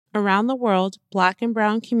Around the world, Black and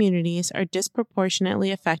brown communities are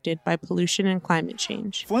disproportionately affected by pollution and climate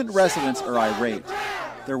change. Flint residents are irate.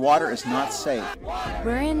 Their water is not safe.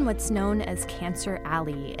 We're in what's known as Cancer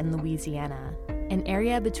Alley in Louisiana, an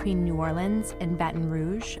area between New Orleans and Baton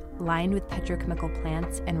Rouge, lined with petrochemical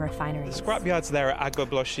plants and refineries. The scrapyards there at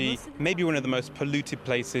Agbogbloshie may be one of the most polluted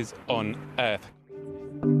places on Earth.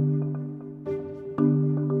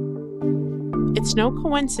 It's no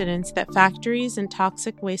coincidence that factories and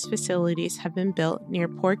toxic waste facilities have been built near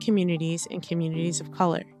poor communities and communities of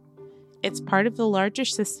color. It's part of the larger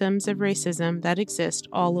systems of racism that exist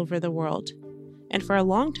all over the world. And for a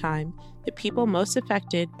long time, the people most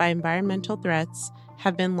affected by environmental threats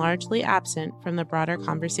have been largely absent from the broader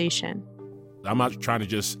conversation. I'm not trying to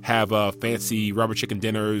just have fancy rubber chicken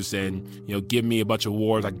dinners and, give me a bunch of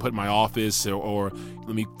awards I can put in my office or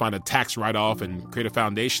let me find a tax write-off and create a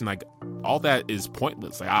foundation. Like, all that is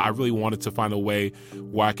pointless. Like, I really wanted to find a way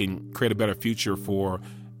where I can create a better future for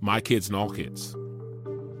my kids and all kids.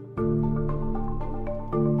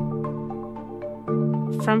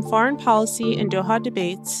 From Foreign Policy and Doha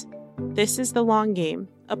Debates, this is The Long Game,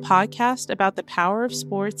 a podcast about the power of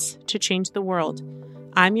sports to change the world.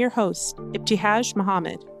 I'm your host, Ibtihaj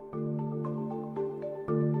Muhammad.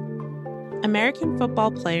 American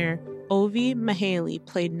football player Ovie Mughelli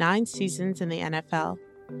played 9 seasons in the NFL.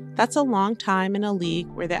 That's a long time in a league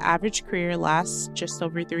where the average career lasts just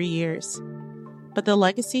over 3 years. But the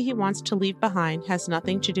legacy he wants to leave behind has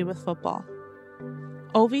nothing to do with football.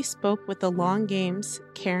 Ovie spoke with The Long Game's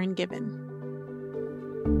Karen Given.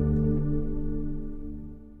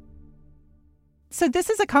 So this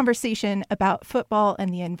is a conversation about football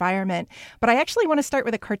and the environment, but I actually want to start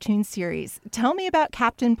with a cartoon series. Tell me about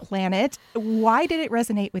Captain Planet. Why did it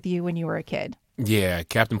resonate with you when you were a kid? Yeah,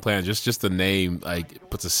 Captain Planet, just the name,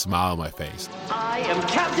 puts a smile on my face. I am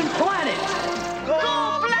Captain Planet!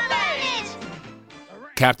 Go Planet!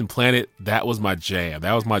 Captain Planet, that was my jam.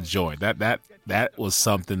 That was my joy. That was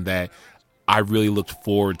something that I really looked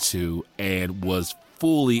forward to and was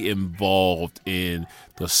fully involved in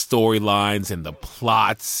the storylines and the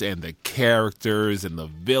plots and the characters and the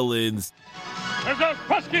villains. There's those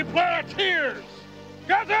pesky Planeteers!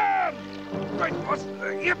 Get them! Right,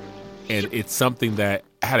 yep. And it's something that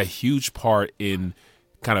had a huge part in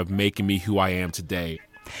kind of making me who I am today.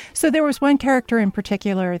 So there was one character in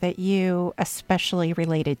particular that you especially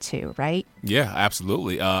related to, right? Yeah,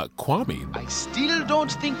 absolutely. Kwame. I still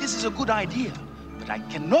don't think this is a good idea, but I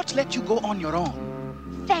cannot let you go on your own.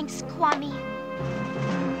 Thanks, Kwame.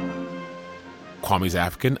 Kwame's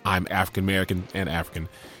African. I'm African-American and African.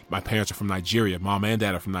 My parents are from Nigeria. Mom and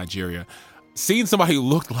dad are from Nigeria. Seeing somebody who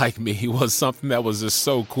looked like me was something that was just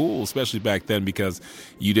so cool, especially back then, because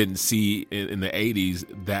you didn't see in the 80s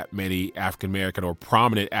that many African-American or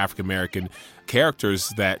prominent African-American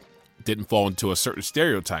characters that didn't fall into a certain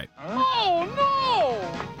stereotype. Oh,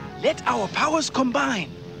 no! Let our powers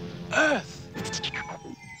combine. Earth.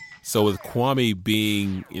 So with Kwame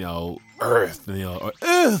being, Earth,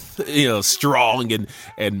 strong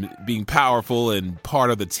and being powerful and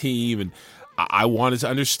part of the team, and I wanted to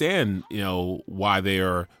understand, why they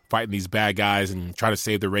are fighting these bad guys and trying to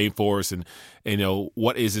save the rainforest and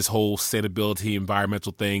what is this whole sustainability,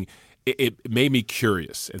 environmental thing. It made me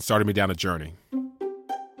curious and started me down a journey.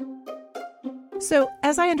 So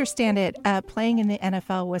as I understand it, playing in the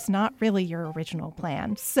NFL was not really your original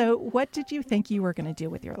plan. So what did you think you were going to do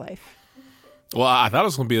with your life? Well, I thought I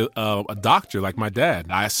was going to be a doctor like my dad.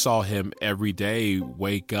 I saw him every day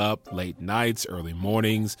wake up late nights, early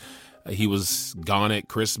mornings. He was gone at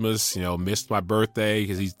Christmas, missed my birthday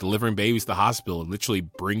because he's delivering babies to the hospital, literally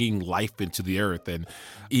bringing life into the earth. And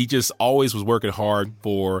he just always was working hard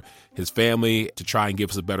for his family to try and give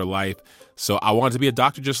us a better life. So I wanted to be a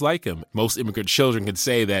doctor just like him. Most immigrant children can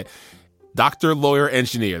say that doctor, lawyer,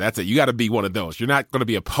 engineer. That's it. You got to be one of those. You're not going to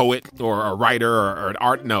be a poet or a writer or an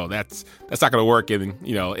art. No, that's not going to work in,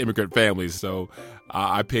 immigrant families. So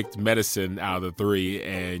I picked medicine out of the 3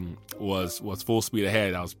 and was full speed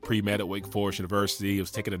ahead. I was pre-med at Wake Forest University. I was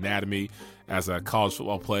taking anatomy as a college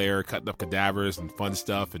football player, cutting up cadavers and fun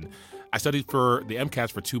stuff. And I studied for the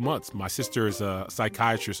MCATs for 2 months. My sister is a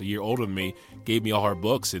psychiatrist a year older than me, gave me all her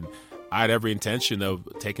books, and I had every intention of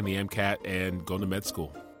taking the MCAT and going to med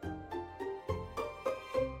school.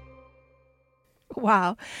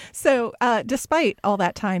 Wow. So despite all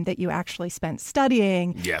that time that you actually spent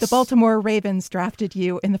studying, yes, the Baltimore Ravens drafted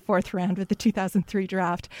you in the 4th round with the 2003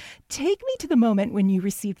 draft. Take me to the moment when you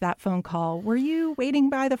received that phone call. Were you waiting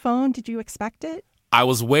by the phone? Did you expect it? I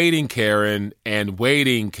was waiting, Karen, and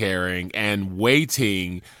waiting,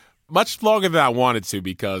 much longer than I wanted to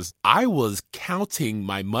because I was counting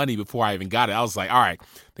my money before I even got it. I was like, all right,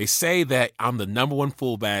 they say that I'm the number one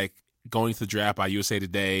fullback going to the draft by USA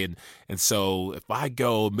Today. And so if I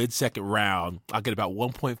go mid-second round, I'll get about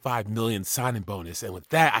 $1.5 million signing bonus. And with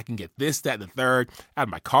that, I can get this, that, and the third. I had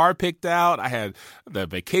my car picked out. I had the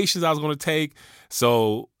vacations I was going to take.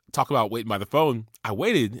 So talk about waiting by the phone. I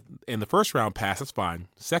waited in the first round pass. That's fine.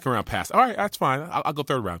 Second round pass. All right, that's fine. I'll go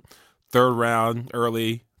third round. Third round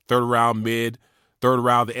early, third round mid, third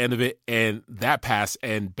round the end of it. And that passed.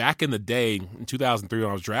 And back in the day, in 2003 when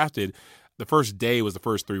I was drafted, the first day was the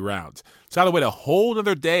first 3 rounds. So I had to wait a whole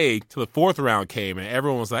other day till the fourth round came, and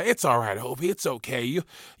everyone was like, it's all right, Hobie, it's okay.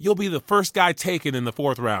 You'll be the first guy taken in the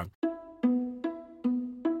fourth round.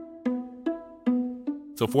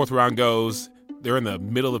 So fourth round goes. They're in the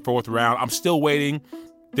middle of the fourth round. I'm still waiting.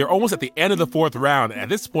 They're almost at the end of the fourth round. At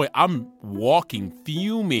this point, I'm walking,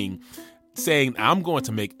 fuming, saying I'm going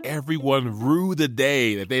to make everyone rue the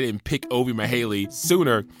day that they didn't pick Ovie Mughelli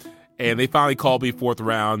sooner. And they finally called me fourth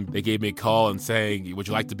round. They gave me a call and saying, would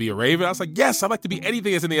you like to be a Raven? I was like, yes, I'd like to be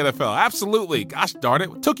anything that's in the NFL. Absolutely. Gosh darn it.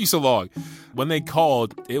 What took you so long? When they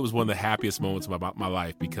called, it was one of the happiest moments of my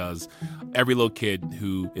life because every little kid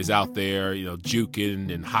who is out there,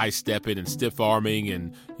 juking and high stepping and stiff arming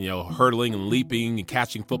and, hurdling and leaping and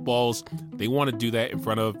catching footballs, they want to do that in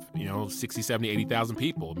front of, 60, 70, 80,000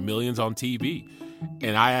 people, millions on TV.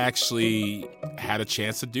 And I actually had a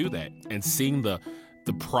chance to do that. And seeing the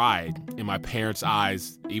pride in my parents'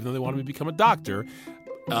 eyes, even though they wanted me to become a doctor,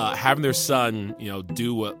 having their son,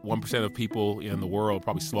 do what 1% of people in the world,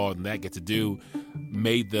 probably smaller than that, get to do,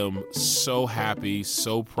 made them so happy,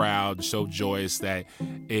 so proud, so joyous that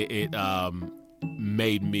it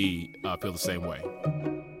made me feel the same way.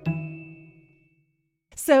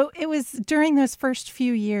 So it was during those first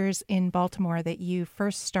few years in Baltimore that you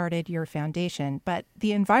first started your foundation, but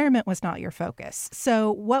the environment was not your focus.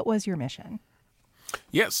 So what was your mission?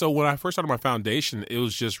 Yeah, so when I first started my foundation, it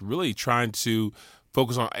was just really trying to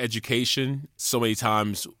focus on education. So many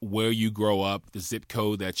times where you grow up, the zip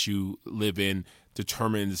code that you live in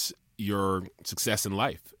determines your success in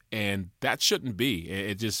life. And that shouldn't be.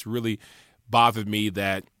 It just really bothered me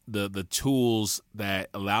that the tools that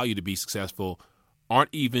allow you to be successful aren't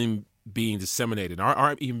even being disseminated,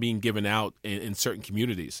 aren't even being given out in certain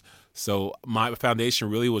communities. So my foundation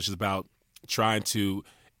really was just about trying to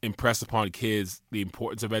impress upon kids the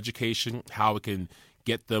importance of education, how it can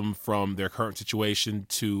get them from their current situation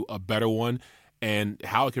to a better one, and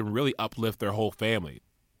how it can really uplift their whole family.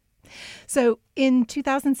 So in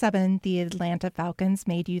 2007, the Atlanta Falcons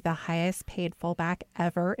made you the highest paid fullback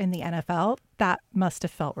ever in the NFL. That must have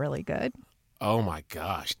felt really good. Oh my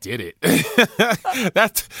gosh, did it?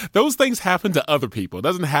 Those things happen to other people. It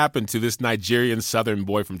doesn't happen to this Nigerian Southern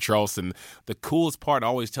boy from Charleston. The coolest part, I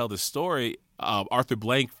always tell this story, Arthur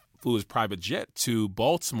Blank flew his private jet to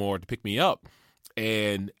Baltimore to pick me up.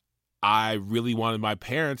 And I really wanted my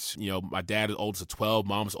parents, my dad is oldest of 12,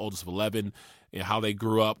 mom's oldest of 11, how they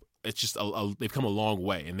grew up. It's just, they've come a long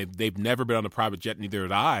way. And they've never been on a private jet, neither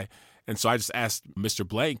had I. And so I just asked Mr.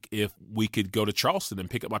 Blank if we could go to Charleston and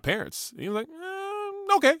pick up my parents. And he was like,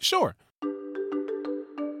 okay, sure.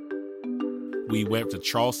 We went to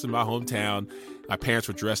Charleston, my hometown. My parents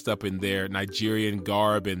were dressed up in their Nigerian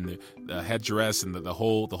garb and the headdress and the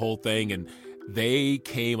whole thing. And they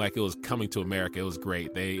came like it was coming to America. It was great.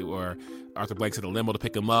 Arthur Blank sent a limo to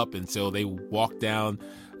pick them up. And so they walked down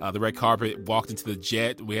the red carpet, walked into the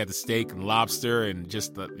jet. We had the steak and lobster and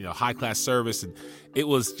just the high class service. And it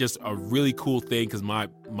was just a really cool thing because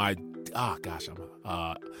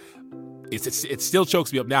it still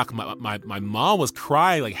chokes me up now because my mom was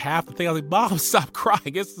crying like half the thing. I was like, Mom, stop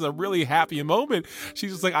crying. This is a really happy moment.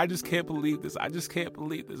 She's just like, I just can't believe this. I just can't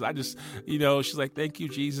believe this. I just, she's like, thank you,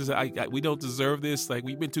 Jesus. We don't deserve this. Like,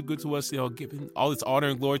 we've been too good to us, giving all this honor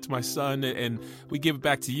and glory to my son, and we give it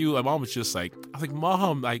back to you. My mom was just like, I was like,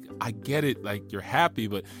 Mom, like, I get it. Like, you're happy,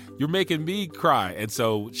 but you're making me cry. And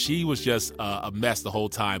so she was just a mess the whole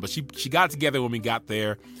time. But she got it together when we got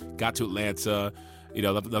there, got to Atlanta.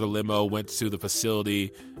 Another limo went to the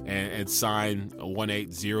facility and signed a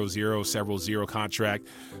 1800 several zero contract.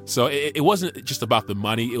 So it wasn't just about the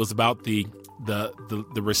money. It was about the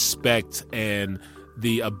respect and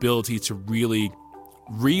the ability to really,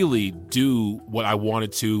 really do what I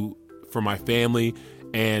wanted to for my family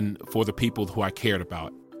and for the people who I cared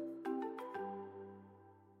about.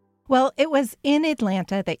 Well, it was in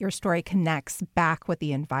Atlanta that your story connects back with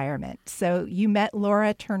the environment. So you met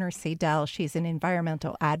Laura Turner Seidel. She's an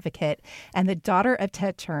environmental advocate and the daughter of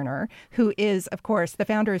Ted Turner, who is, of course, the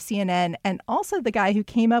founder of CNN and also the guy who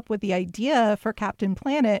came up with the idea for Captain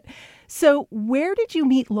Planet. So where did you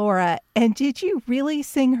meet Laura? And did you really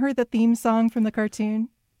sing her the theme song from the cartoon?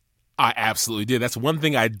 I absolutely did. That's one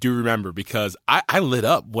thing I do remember because I lit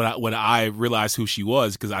up when I realized who she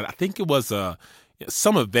was, because I think it was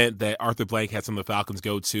some event that Arthur Blank had some of the Falcons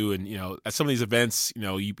go to. And, at some of these events,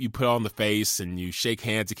 you put on the face and you shake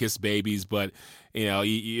hands and kiss babies, but,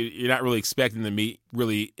 you're not really expecting to meet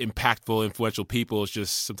really impactful, influential people. It's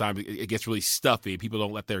just sometimes it gets really stuffy. People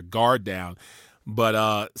don't let their guard down.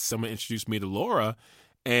 But someone introduced me to Laura.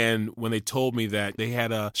 And when they told me that they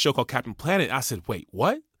had a show called Captain Planet, I said, wait,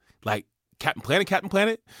 what? Like Captain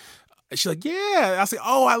Planet? She's like, yeah. I said,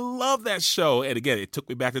 oh, I love that show. And again, it took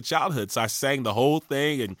me back to childhood. So I sang the whole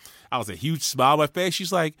thing and I was a huge smile on my face.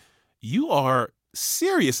 She's like, you are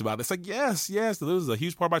serious about this? Like, yes. This was a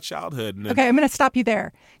huge part of my childhood. And okay, I'm going to stop you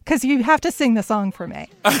there because you have to sing the song for me.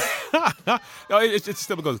 No, it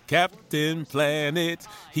still goes, Captain Planet,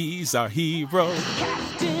 he's our hero.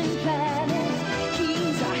 Captain Planet,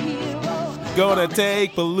 he's our hero. Gonna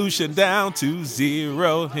take pollution down to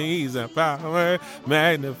zero. He's a power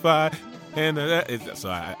magnified. And so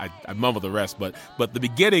I mumble the rest, but the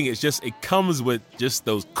beginning is just, it comes with just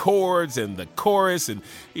those chords and the chorus and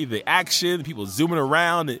the action, people zooming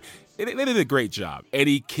around. They did a great job.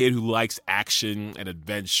 Any kid who likes action and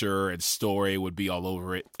adventure and story would be all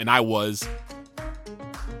over it, and I was.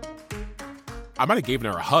 I might have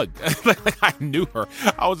given her a hug. Like I knew her.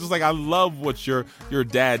 I was just like, I love what your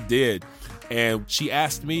dad did. And she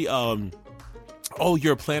asked me, oh,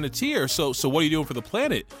 you're a Planeteer. So what are you doing for the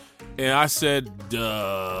planet? And I said,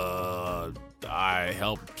 I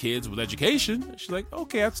help kids with education. She's like,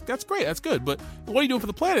 okay, that's great. That's good. But what are you doing for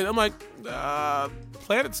the planet? I'm like,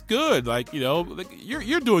 planet's good. Like,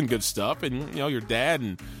 you're doing good stuff. And, your dad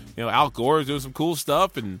and, Al Gore is doing some cool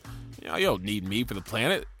stuff. And, you don't need me for the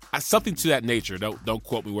planet. Something to that nature. Don't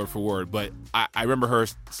quote me word for word. But I remember her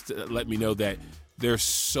letting me know that there's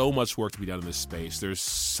so much work to be done in this space. There's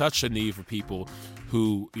such a need for people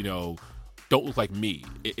who, don't look like me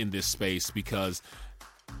in this space, because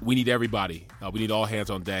we need everybody. We need all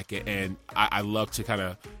hands on deck. And I love to kind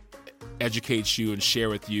of educate you and share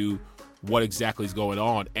with you what exactly is going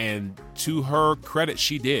on. And to her credit,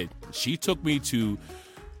 she did. She took me to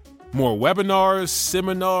more webinars,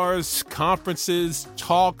 seminars, conferences,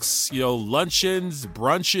 talks, luncheons,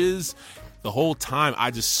 brunches. The whole time I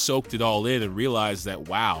just soaked it all in and realized that,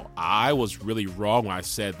 wow, I was really wrong when I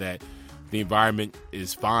said that the environment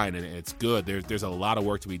is fine and it's good. There's a lot of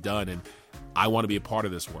work to be done, and I want to be a part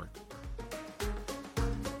of this work.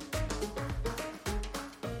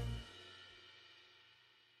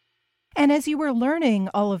 And as you were learning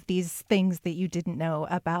all of these things that you didn't know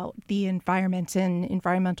about the environment and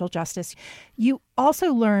environmental justice, you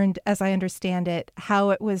also learned, as I understand it,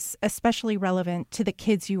 how it was especially relevant to the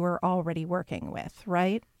kids you were already working with,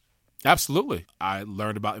 right? Absolutely. I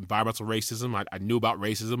learned about environmental racism. I knew about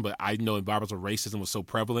racism, but I didn't know environmental racism was so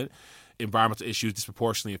prevalent. Environmental issues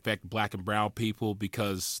disproportionately affect Black and brown people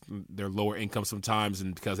because they're lower income sometimes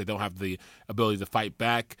and because they don't have the ability to fight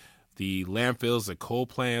back. The landfills, the coal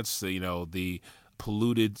plants, the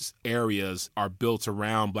polluted areas are built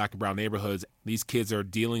around Black and brown neighborhoods. These kids are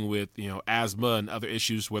dealing with, asthma and other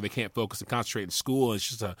issues where they can't focus and concentrate in school. And it's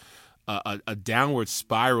just a downward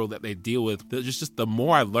spiral that they deal with. Just the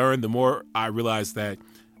more I learn, the more I realize that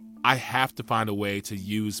I have to find a way to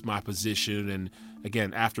use my position. And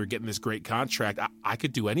again, after getting this great contract, I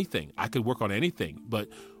could do anything. I could work on anything. But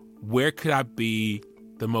where could I be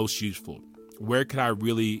the most useful? Where could I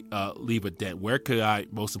really leave a dent? Where could I,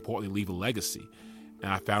 most importantly, leave a legacy?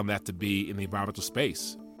 And I found that to be in the environmental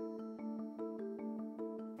space.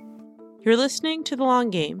 You're listening to The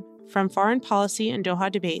Long Game from Foreign Policy and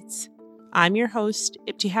Doha Debates. I'm your host,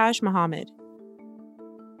 Ibtihaj Mohammed.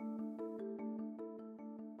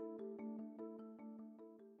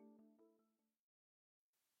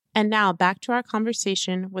 And now back to our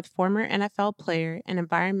conversation with former NFL player and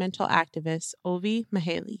environmental activist Ovi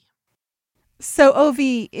Mahaley. So,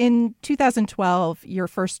 Ovi, in 2012, your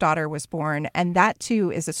first daughter was born, and that,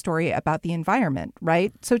 too, is a story about the environment,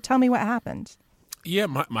 right? So tell me what happened. Yeah,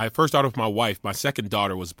 my first daughter was my wife. My second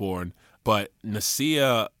daughter was born, but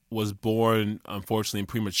Nasia was born, unfortunately,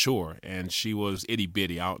 premature, and she was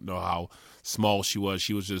itty-bitty. I don't know how small she was.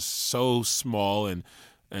 She was just so small and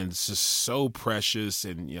just so precious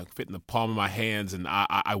and fit in the palm of my hands, and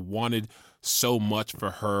I wanted so much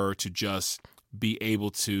for her to just be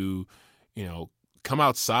able to come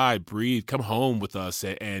outside, breathe, come home with us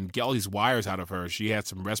and get all these wires out of her. She had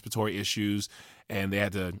some respiratory issues and they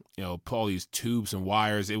had to, pull all these tubes and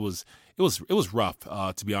wires. It was rough,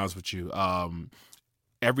 to be honest with you.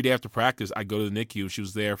 Every day after practice, I go to the NICU. She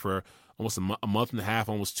was there for almost a month and a half,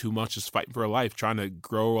 almost 2 months, just fighting for her life, trying to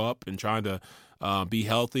grow up and trying to be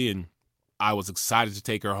healthy. And I was excited to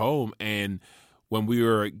take her home. And when we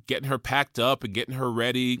were getting her packed up and getting her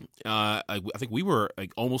ready, I think we were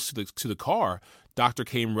almost to the car. Doctor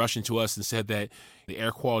came rushing to us and said that the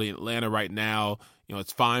air quality in Atlanta right now,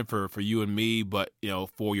 it's fine for you and me, but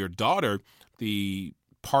for your daughter, the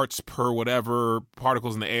parts per whatever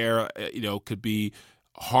particles in the air, could be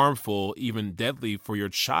harmful, even deadly for your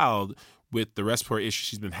child with the respiratory issues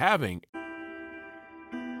she's been having.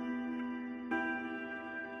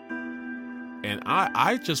 And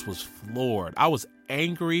I just was floored. I was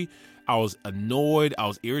angry. I was annoyed. I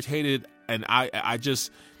was irritated. And I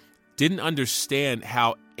just didn't understand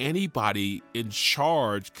how anybody in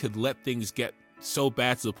charge could let things get so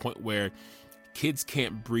bad to the point where kids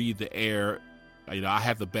can't breathe the air. I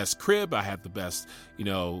had the best crib. I had the best,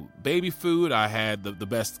 baby food. I had the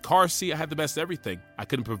best car seat. I had the best everything. I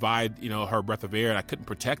couldn't provide, her a breath of air, and I couldn't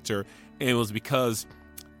protect her. And it was because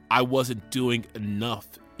I wasn't doing enough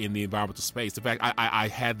in the environmental space. In fact, I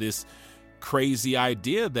had this crazy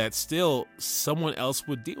idea that still someone else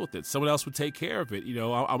would deal with it. Someone else would take care of it.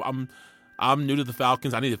 I'm new to the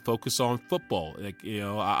Falcons. I need to focus on football.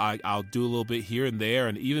 I'll do a little bit here and there.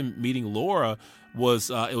 And even meeting Laura was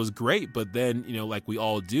great. But then, like we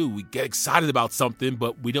all do, we get excited about something,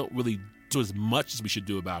 but we don't really do as much as we should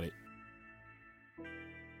do about it.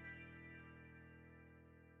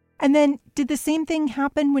 And then did the same thing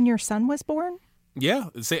happen when your son was born? Yeah,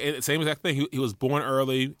 same exact thing. He was born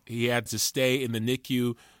early. He had to stay in the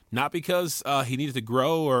NICU, not because he needed to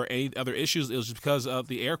grow or any other issues. It was just because of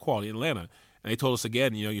the air quality in Atlanta. And they told us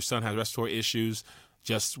again, your son has respiratory issues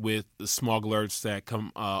just with the smog alerts that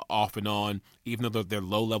come off and on. Even though they're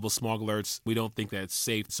low-level smog alerts, we don't think that it's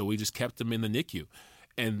safe. So we just kept him in the NICU.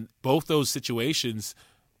 And both those situations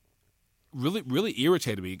really, really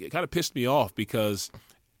irritated me. It kind of pissed me off because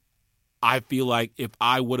I feel like if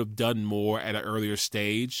I would have done more at an earlier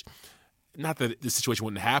stage, not that this situation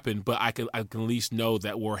wouldn't happen, but I can at least know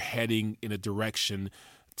that we're heading in a direction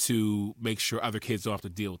to make sure other kids don't have to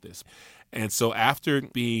deal with this. And so after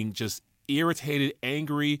being just irritated,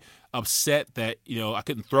 angry, upset that, I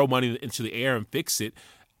couldn't throw money into the air and fix it,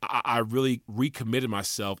 I really recommitted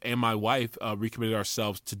myself, and my wife recommitted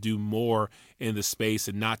ourselves to do more in the space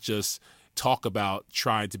and not just talk about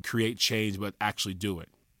trying to create change, but actually do it.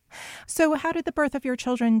 So how did the birth of your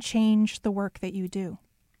children change the work that you do?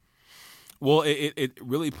 Well, it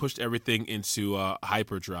really pushed everything into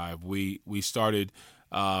hyperdrive. We started,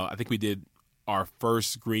 I think we did our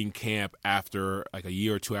first green camp after like a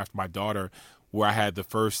year or two after my daughter, where I had the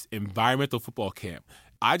first environmental football camp.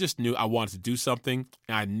 I just knew I wanted to do something,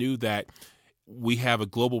 and I knew that we have a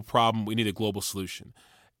global problem. We need a global solution.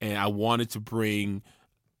 And I wanted to bring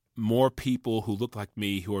more people who look like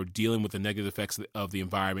me, who are dealing with the negative effects of the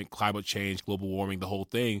environment, climate change, global warming, the whole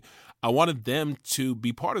thing. I wanted them to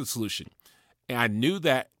be part of the solution. And I knew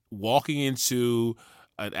that walking into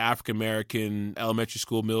an African-American elementary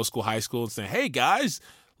school, middle school, high school, and saying, hey, guys,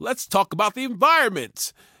 let's talk about the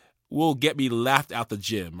environment, will get me laughed out the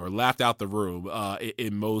gym or laughed out the room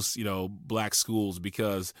in most, black schools,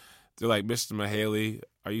 because they're like, Mr. Mahaley,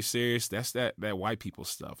 are you serious? That's that white people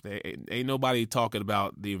stuff. Ain't nobody talking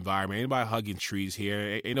about the environment. Ain't nobody hugging trees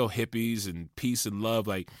here. Ain't no hippies and peace and love.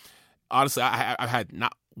 Like, honestly, I've had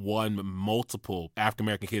not one, but multiple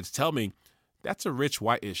African-American kids tell me that's a rich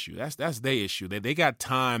white issue. That's their issue. They got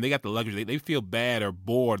time. They got the luxury. They feel bad or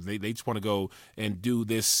bored. They just want to go and do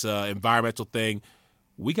this environmental thing.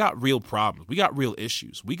 We got real problems. We got real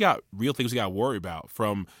issues. We got real things we got to worry about,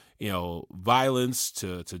 from violence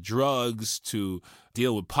to drugs to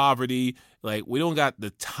deal with poverty. Like, we don't got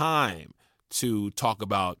the time to talk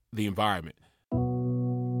about the environment.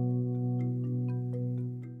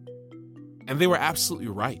 And they were absolutely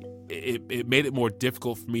right. It made it more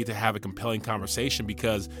difficult for me to have a compelling conversation,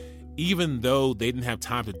 because even though they didn't have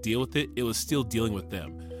time to deal with it, it was still dealing with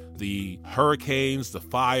them. The hurricanes, the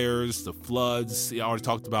fires, the floods. I already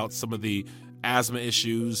talked about some of the asthma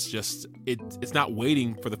issues. Just it's not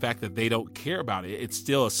waiting for the fact that they don't care about it. It's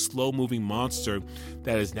still a slow-moving monster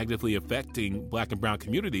that is negatively affecting Black and brown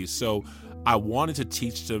communities. So I wanted to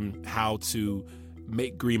teach them how to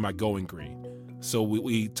make green by going green. So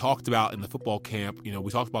we talked about in the football camp,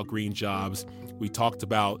 we talked about green jobs. We talked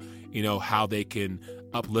about, how they can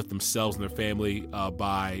uplift themselves and their family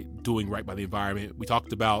by doing right by the environment. We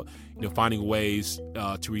talked about finding ways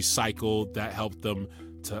to recycle that help them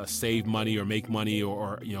to save money or make money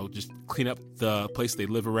or just clean up the place they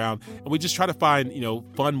live around. And we just try to find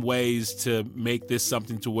fun ways to make this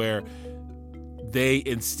something to where they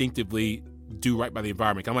instinctively do right by the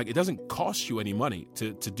environment. I'm like, it doesn't cost you any money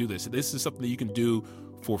to do this. This is something that you can do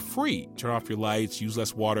for free. Turn off your lights, use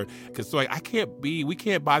less water. Because we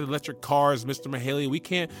can't buy the electric cars, Mr. Mahaley. We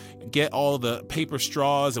can't get all the paper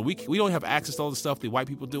straws, and we don't have access to all the stuff that white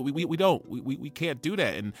people do. We don't. We can't do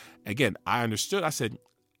that. And again, I understood. I said,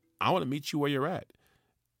 I want to meet you where you're at.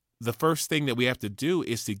 The first thing that we have to do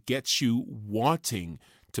is to get you wanting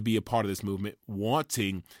to be a part of this movement,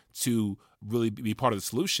 wanting to really be part of the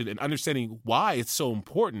solution, and understanding why it's so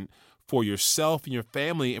important for yourself and your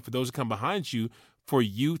family and for those who come behind you, for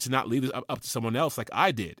you to not leave this up to someone else like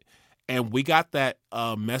I did. And we got that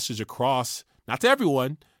message across, not to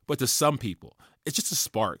everyone, but to some people. It's just a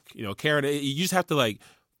spark. Karen, you just have to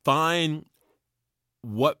find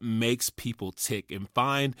what makes people tick and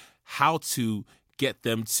find how to get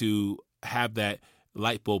them to have that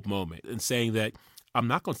light bulb moment and saying that I'm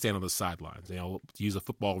not going to stand on the sidelines. To use a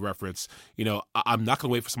football reference, I'm not going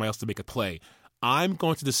to wait for somebody else to make a play. I'm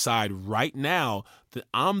going to decide right now that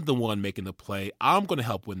I'm the one making the play. I'm going to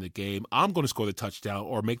help win the game. I'm going to score the touchdown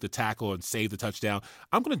or make the tackle and save the touchdown.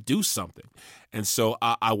 I'm going to do something. And so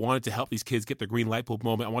I wanted to help these kids get their green light bulb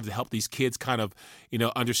moment. I wanted to help these kids kind of,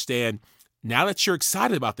 understand, now that you're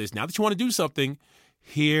excited about this, now that you want to do something,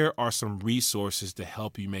 here are some resources to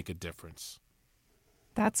help you make a difference.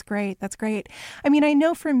 That's great. That's great. I mean, I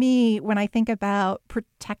know for me, when I think about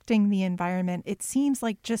protecting the environment, it seems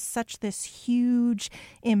like just such this huge,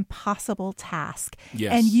 impossible task.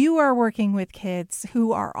 Yes. And you are working with kids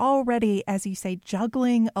who are already, as you say,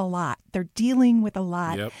 juggling a lot. They're dealing with a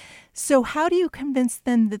lot. Yep. So how do you convince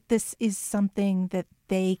them that this is something that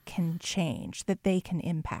they can change, that they can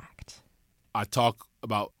impact? I talk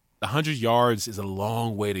about 100 yards is a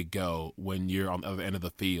long way to go when you're on the other end of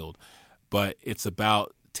the field. But it's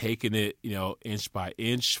about taking it, inch by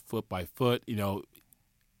inch, foot by foot.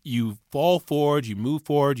 You fall forward, you move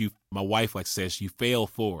forward. My wife says, you fail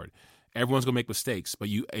forward. Everyone's going to make mistakes, but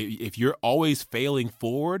if you're always failing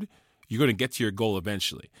forward, you're going to get to your goal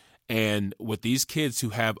eventually. And with these kids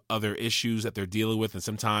who have other issues that they're dealing with, and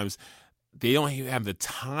sometimes they don't even have the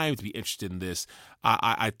time to be interested in this,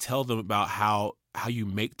 I tell them about how you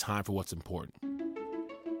make time for what's important.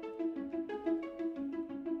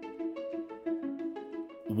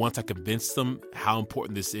 Once I convince them how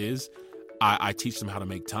important this is, I teach them how to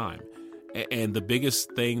make time. And the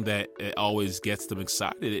biggest thing that always gets them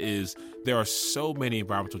excited is there are so many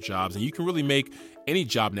environmental jobs, and you can really make any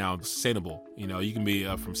job now sustainable. You can be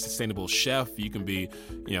from sustainable chef, you can be,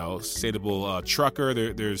 sustainable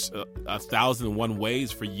trucker. There's 1,001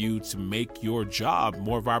 ways for you to make your job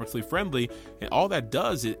more environmentally friendly. And all that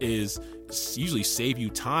does is usually save you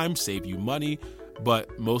time, save you money.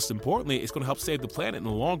 But most importantly, it's going to help save the planet in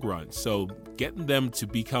the long run. So getting them to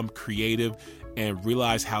become creative and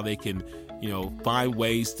realize how they can, find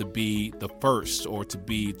ways to be the first or to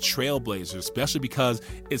be trailblazers, especially because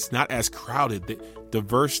it's not as crowded.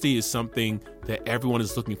 Diversity is something that everyone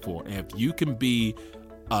is looking for. And if you can be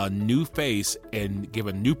a new face and give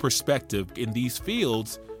a new perspective in these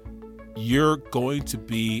fields, you're going to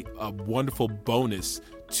be a wonderful bonus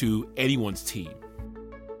to anyone's team.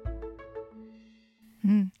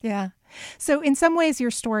 Yeah. So in some ways, your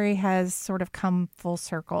story has sort of come full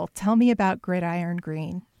circle. Tell me about Gridiron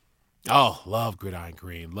Green. Oh, love Gridiron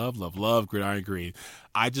Green. Love Gridiron Green.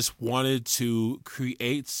 I just wanted to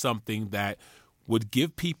create something that would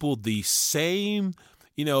give people the same,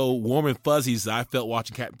 warm and fuzzies that I felt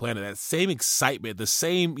watching Captain Planet, that same excitement, the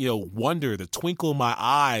same, wonder, the twinkle in my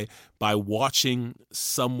eye by watching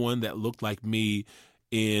someone that looked like me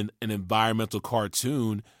in an environmental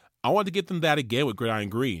cartoon. I wanted to get them that again with Gridiron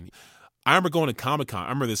Green. I remember going to Comic-Con. I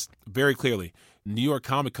remember this very clearly. New York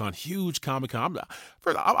Comic-Con, huge Comic-Con.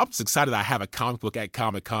 I'm just excited I have a comic book at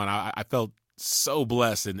Comic-Con. I felt so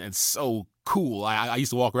blessed and so cool. I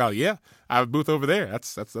used to walk around. Yeah, I have a booth over there.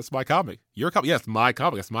 That's my comic. Your comic? Yes, my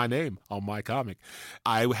comic. That's my name on my comic.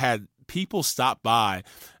 I had people stop by.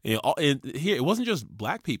 And here, it wasn't just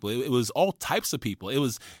black people. It was all types of people. It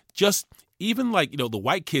was just even the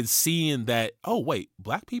white kids seeing that, oh, wait,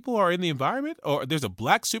 black people are in the environment, or there's a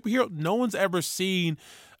black superhero. No one's ever seen,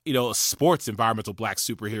 a sports environmental black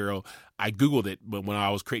superhero. I Googled it when I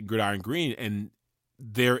was creating Gridiron Green, and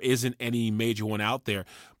there isn't any major one out there.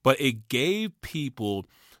 But it gave people,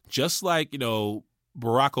 just like, Barack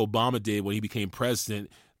Obama did when he became president,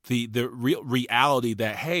 the real reality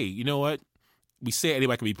that, hey, you know what? we say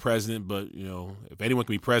anybody can be president, but, you know, if anyone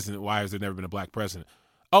can be president, why has there never been a black president?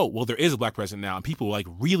 Oh, well, there is a black president now. And people like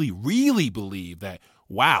really, really believe that,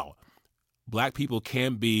 wow, black people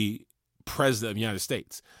can be president of the United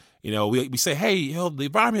States. You know, we say, hey, you know, the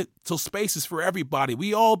environmental space is for everybody.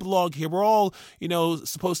 We all belong here. We're all, you know,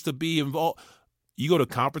 supposed to be involved. You go to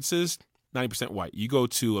conferences, 90% white. You go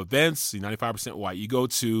to events, 95% white. You go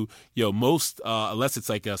to, you know, most, unless it's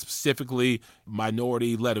like a specifically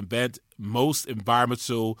minority-led event, most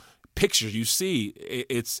environmental pictures you see,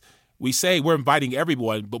 we say we're inviting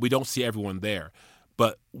everyone, but we don't see everyone there.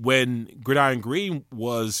 But when Gridiron Green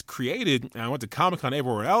was created, and I went to Comic-Con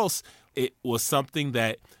everywhere else, it was something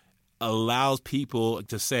that allows people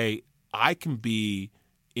to say, I can be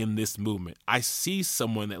in this movement. I see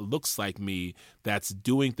someone that looks like me that's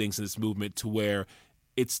doing things in this movement to where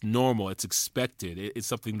it's normal, it's expected, it's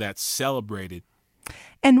something that's celebrated.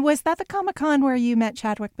 And was that the Comic-Con where you met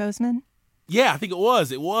Chadwick Boseman? Yeah, I think it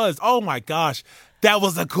was. It was. Oh, my gosh. That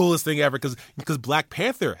was the coolest thing ever because Black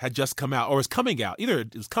Panther had just come out or was coming out. Either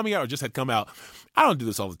it was coming out or just had come out. I don't do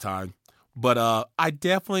this all the time. But I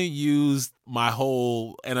definitely used my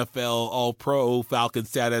whole NFL All-Pro Falcon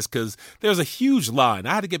status because there was a huge line.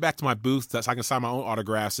 I had to get back to my booth so I can sign my own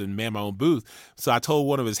autographs and man my own booth. So I told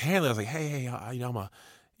one of his handlers, I was like, hey, you know,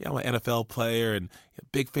 I'm an NFL player and a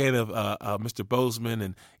big fan of Mr. Boseman,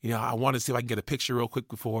 and you know I wanted to see if I can get a picture real quick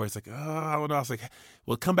before. It's like, I don't know. I was like,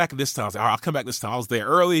 well, come back this time. I was like, all right, I'll come back this time. I was there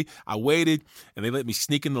early. I waited, and they let me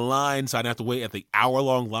sneak in the line, so I didn't have to wait at the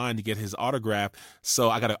hour-long line to get his autograph. So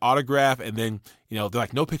I got an autograph, and then you know they're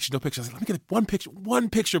like, no picture, no picture. I was like, let me get one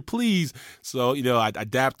picture, please. So you know I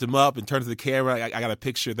dapped him up and turned to the camera. I got a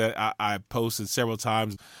picture that I posted several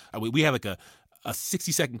times. We had like a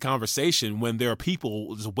 60-second conversation when there are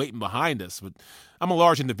people just waiting behind us. But I'm a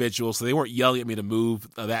large individual, so they weren't yelling at me to move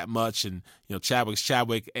that much. And, you know, Chadwick's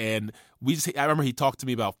Chadwick. And I remember he talked to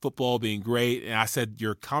me about football being great. And I said,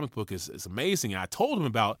 your comic book is amazing. And I told him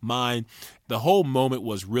about mine. The whole moment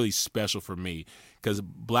was really special for me because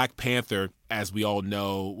Black Panther, as we all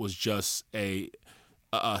know, was just a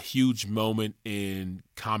huge moment in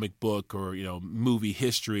comic book or, you know, movie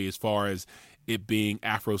history as far as it being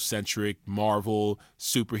Afrocentric, Marvel,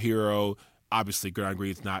 superhero. Obviously, Gridiron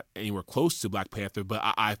Green's not anywhere close to Black Panther, but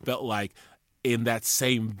I felt like in that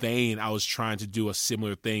same vein, I was trying to do a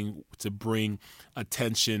similar thing to bring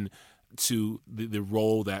attention to the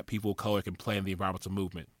role that people of color can play in the environmental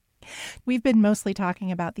movement. We've been mostly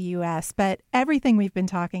talking about the U.S., but everything we've been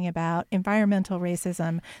talking about, environmental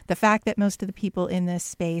racism, the fact that most of the people in this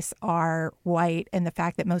space are white, and the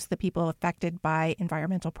fact that most of the people affected by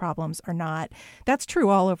environmental problems are not, that's true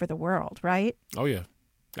all over the world, right? Oh, yeah,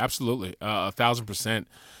 absolutely. 1,000%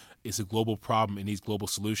 is a global problem and needs global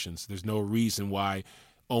solutions. There's no reason why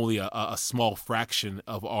only a small fraction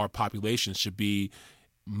of our population should be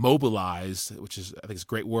mobilized, which is, I think it's a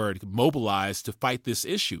great word, mobilized to fight this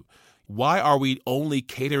issue. Why are we only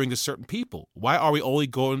catering to certain people? Why are we only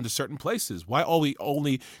going to certain places? Why are we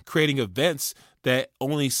only creating events that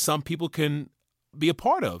only some people can be a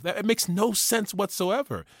part of? It makes no sense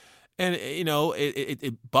whatsoever. And, you know,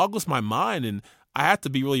 it boggles my mind. And I had to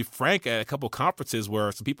be really frank at a couple of conferences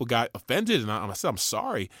where some people got offended. And I said, I'm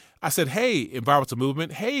sorry. I said, hey, environmental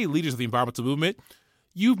movement. Hey, leaders of the environmental movement.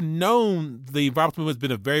 You've known the environmental movement has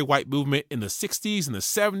been a very white movement in the 60s and the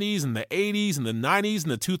 70s and the 80s and the 90s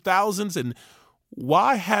and the 2000s. And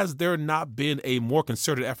why has there not been a more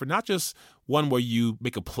concerted effort, not just one where you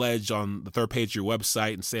make a pledge on the third page of your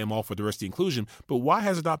website and say I'm all for diversity and inclusion, but why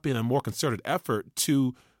has there not been a more concerted effort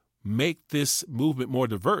to make this movement more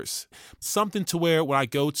diverse? Something to where when I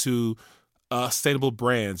go to Sustainable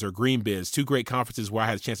Brands or Green Biz, two great conferences where I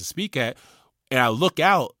had a chance to speak at, and I look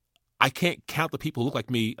out, I can't count the people who look like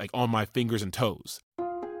me, like on my fingers and toes.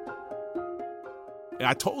 And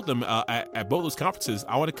I told them at both those conferences,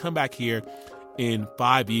 I want to come back here in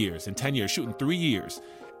 5 years, in 10 years, shoot, in 3 years,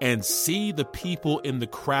 and see the people in the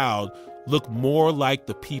crowd look more like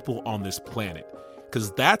the people on this planet.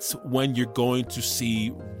 Because that's when you're going to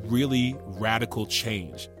see really radical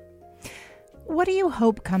change. What do you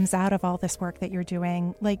hope comes out of all this work that you're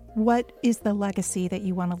doing? Like, what is the legacy that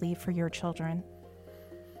you want to leave for your children?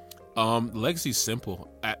 The legacy is simple.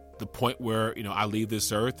 At the point where, you know, I leave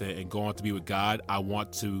this earth and go on to be with God, I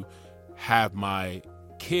want to have my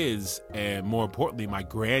kids and, more importantly, my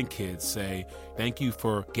grandkids say, thank you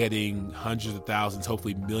for getting hundreds of thousands,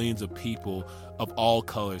 hopefully millions of people of all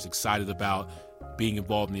colors excited about being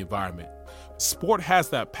involved in the environment. Sport has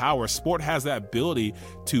that power. Sport has that ability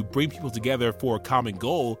to bring people together for a common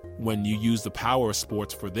goal. When you use the power of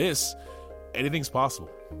sports for this, anything's possible.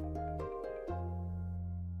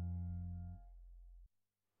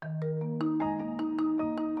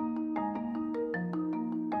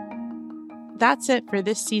 That's it for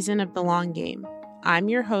this season of The Long Game. I'm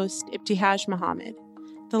your host, Ibtihaj Muhammad.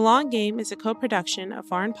 The Long Game is a co-production of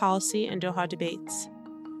Foreign Policy and Doha Debates.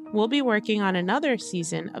 We'll be working on another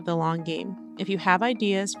season of The Long Game. If you have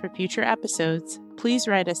ideas for future episodes, please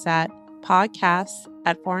write us at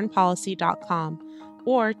podcasts@foreignpolicy.com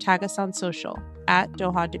or tag us on social at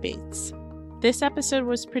Doha Debates. This episode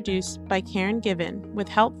was produced by Karen Given with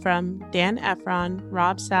help from Dan Efron,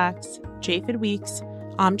 Rob Sachs, Japheth Weeks,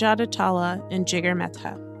 Amjad Attallah, and Jigar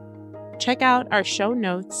Mehta. Check out our show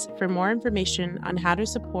notes for more information on how to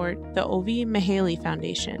support the Ovi Mehaley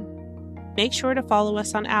Foundation. Make sure to follow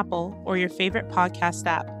us on Apple or your favorite podcast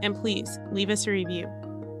app, and please leave us a review.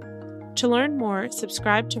 To learn more,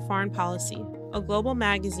 subscribe to Foreign Policy, a global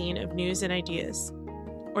magazine of news and ideas,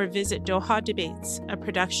 or visit Doha Debates, a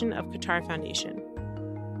production of Qatar Foundation.